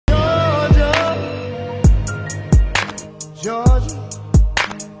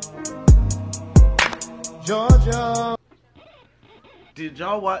Georgia. Did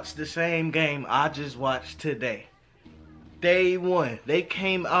y'all watch the same game I just watched today? Day one. They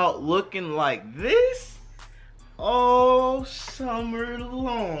came out looking like this all summer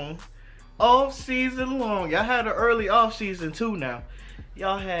long. Off season long. Y'all had an early off season too now.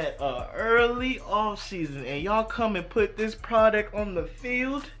 Y'all had an early off season and y'all come and put this product on the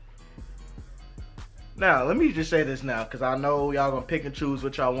field. Now, let me just say this now, because I know y'all gonna pick and choose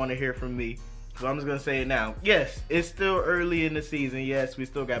what y'all want to hear from me. So I'm just gonna say it now. Yes, it's still early in the season. Yes, we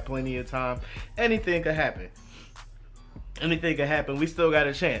still got plenty of time. Anything could happen. Anything could happen. We still got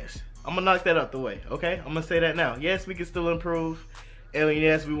a chance. I'm gonna knock that out the way, okay? I'm gonna say that now. Yes, we can still improve. And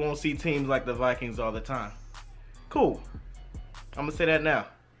yes, we won't see teams like the Vikings all the time. Cool. I'm gonna say that now.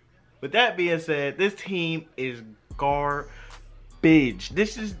 With that being said, this team is garbage.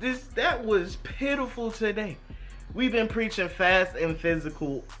 That was pitiful today. We've been preaching fast and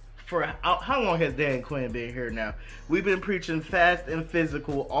physical for how long has Dan Quinn been here now? We've been preaching fast and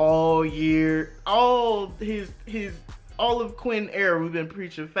physical all year. All of Quinn era, we've been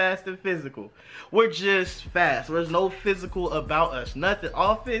preaching fast and physical. We're just fast. There's no physical about us. Nothing.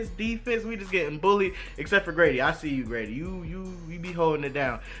 Offense, defense, we just getting bullied. Except for Grady. I see you, Grady. You be holding it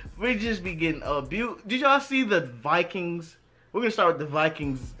down. We just be getting abused. Did y'all see the Vikings? We're gonna start with the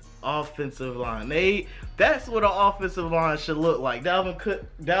Vikings offensive line. That's what an offensive line should look like.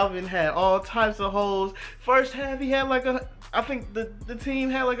 Dalvin had all types of holes. First half he had like I think the team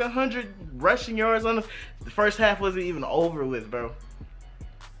had like 100 rushing yards on the first half wasn't even over with, bro.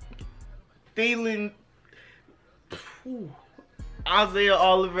 Thielen, Isaiah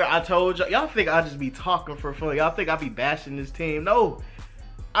Oliver, I told y'all think I just be talking for fun. Y'all think I be bashing this team. No.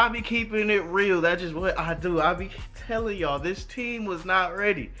 I be keeping it real. That's just what I do. I be telling y'all this team was not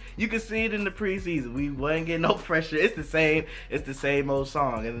ready. You can see it in the preseason. We wasn't getting no pressure. It's the same old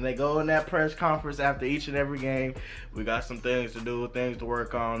song. And then they go in that press conference after each and every game. We got some things to do, things to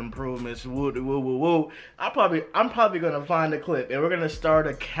work on, improvements. Woo woo woo woo. I'm probably gonna find a clip and we're gonna start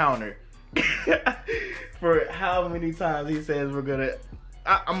a counter for how many times he says we're gonna.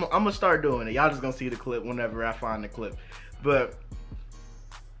 I'm gonna start doing it. Y'all just gonna see the clip whenever I find the clip. But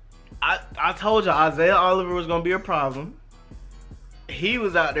I told you Isaiah Oliver was gonna be a problem. He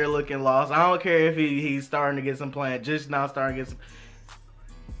was out there looking lost. I don't care if he's starting to get some playing, just now starting to get some.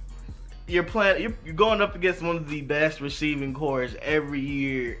 You're going up against one of the best receiving corps every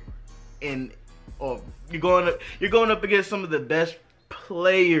year, you're going up against some of the best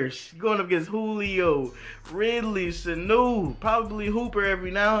players. You're going up against Julio, Ridley, Sanu, probably Hooper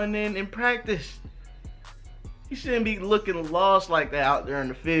every now and then in practice. You shouldn't be looking lost like that out there in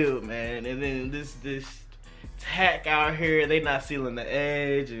the field, man. And then this tack out here, they not sealing the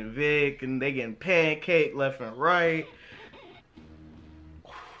edge, and Vic, and they getting pancaked left and right.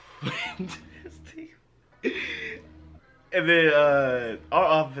 And then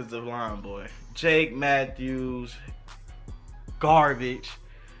our offensive line, boy, Jake Matthews, garbage.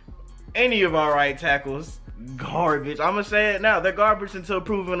 Any of our right tackles, garbage. I'm gonna say it now. They're garbage until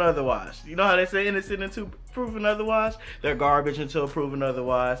proven otherwise. You know how they say innocent until proven otherwise? They're garbage until proven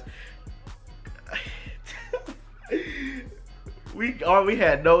otherwise. We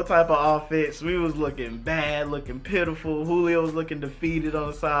had no type of offense. We was looking bad, looking pitiful. Julio was looking defeated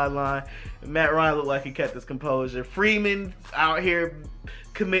on the sideline. Matt Ryan looked like he kept his composure. Freeman out here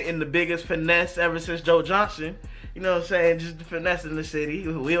committing the biggest finesse ever since Joe Johnson. You know what I'm saying? Just finessing the city.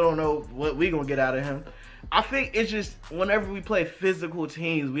 We don't know what we gonna get out of him. I think it's just whenever we play physical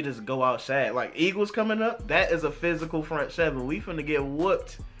teams, we just go outside. Like Eagles coming up, that is a physical front seven. We finna get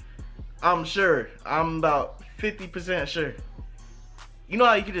whooped. I'm sure. I'm about 50% sure. You know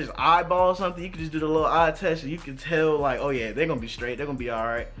how you can just eyeball something? You can just do the little eye test and you can tell like, oh yeah, they're gonna be straight. They're gonna be all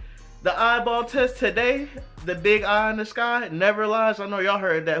right. The eyeball test today, the big eye in the sky, never lies. I know y'all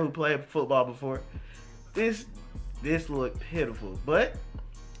heard that who played football before. This looked pitiful, but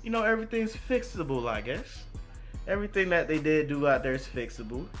you know, everything's fixable, I guess. Everything that they did do out there is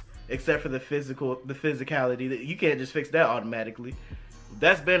fixable, except for the physicality. You can't just fix that automatically.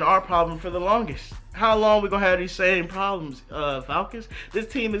 That's been our problem for the longest. How long we gonna have these same problems, Falcons? This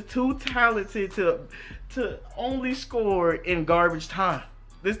team is too talented to only score in garbage time.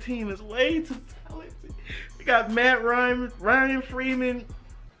 This team is way too talented. We got Matt Ryan, Ryan Freeman,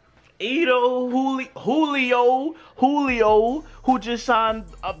 Ito, Julio, who just signed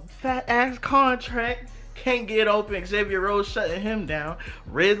a fat ass contract, can't get open. Xavier Rhodes shutting him down.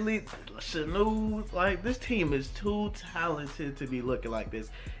 Ridley, Sanu, like this team is too talented to be looking like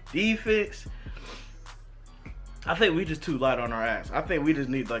this. Defense, I think we just too light on our ass. I think we just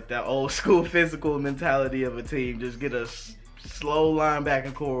need like that old school physical mentality of a team. Just get us slow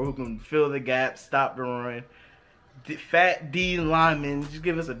linebacking core who can fill the gap, stop the run. Fat D lineman, just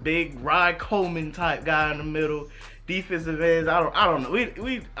give us a big Rod Coleman type guy in the middle. Defensive ends, I don't know.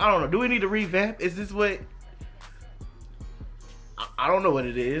 I don't know. Do we need to revamp? Is this what? I don't know what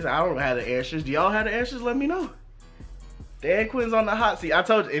it is. I don't have the answers. Do y'all have the answers? Let me know. Dan Quinn's on the hot seat. I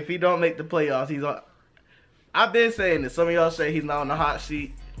told you, if he don't make the playoffs, he's on. I've been saying this. Some of y'all say he's not on the hot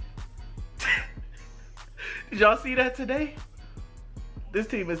seat. Did y'all see that today? This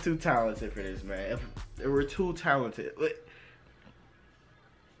team is too talented for this, man. If we're too talented,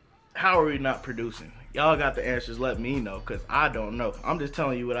 how are we not producing? Y'all got the answers. Let me know, because I don't know. I'm just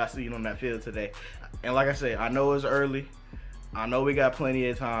telling you what I seen on that field today. And like I said, I know it's early. I know we got plenty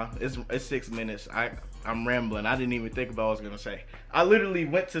of time. It's 6 minutes. I'm rambling. I didn't even think about what I was going to say. I literally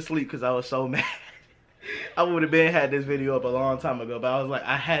went to sleep because I was so mad. I would have had this video up a long time ago, but I was like,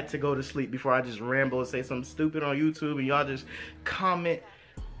 I had to go to sleep before I just ramble and say something stupid on YouTube and y'all just comment.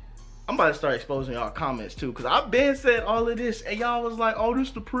 I'm about to start exposing y'all comments too, because I've been said all of this and y'all was like, oh, this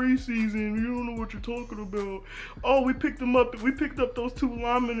the preseason, you don't know what you're talking about. Oh, we picked them up. We picked up those 2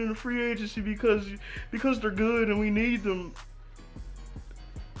 linemen in the free agency because they're good and we need them.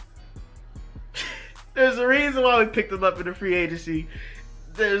 There's a reason why we picked them up in the free agency.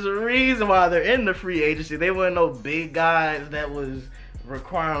 There's a reason why they're in the free agency. They weren't no big guys that was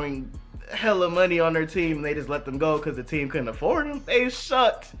requiring hella money on their team and they just let them go because the team couldn't afford them. They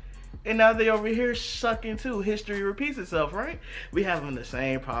sucked. And now they over here sucking too. History repeats itself, right? We having the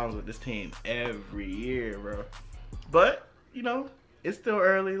same problems with this team every year, bro. But, you know, it's still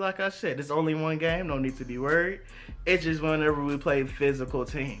early. Like I said, it's only 1 game. No need to be worried. It's just whenever we play physical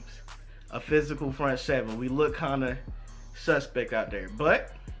teams. A physical front 7. We look kind of suspect out there.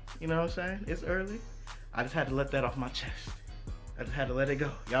 But, you know what I'm saying? It's early. I just had to let that off my chest. I just had to let it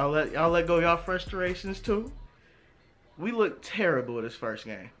go. Y'all let go of y'all frustrations too. We look terrible this first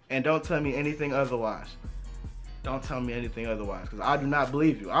game. And don't tell me anything otherwise. Don't tell me anything otherwise, because I do not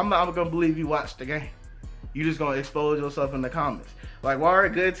believe you. I'm not going to believe you watched the game. You just going to expose yourself in the comments. Like, why are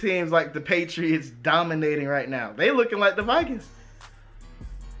good teams like the Patriots dominating right now? They looking like the Vikings.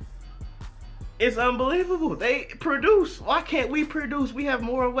 It's unbelievable. They produce. Why can't we produce? We have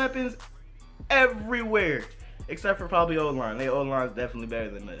more weapons everywhere. Except for probably O-line. Their O-line is definitely better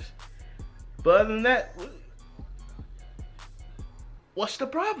than this. But other than that, what's the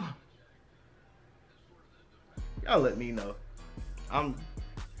problem? Y'all let me know. I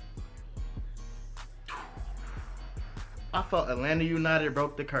thought Atlanta United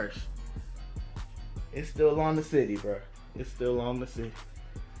broke the curse. It's still on the city, bro. It's still on the city.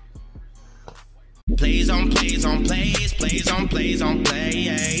 Plays on plays on plays, plays on plays on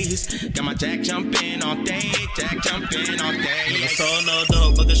plays. Got my jack jumping all day, jack jumping all day. Never sold no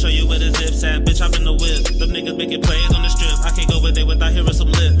dope, but can show you where the zip's at. Bitch, hop in the whip. Them niggas making plays on the strip. I can't go with it without hearing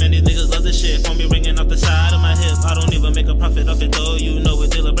some lip. Man, these niggas love this shit. Phone me ringing off the side of my hip. I don't even make a profit off it though. You know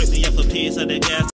it, dealer break me up a piece of the gas.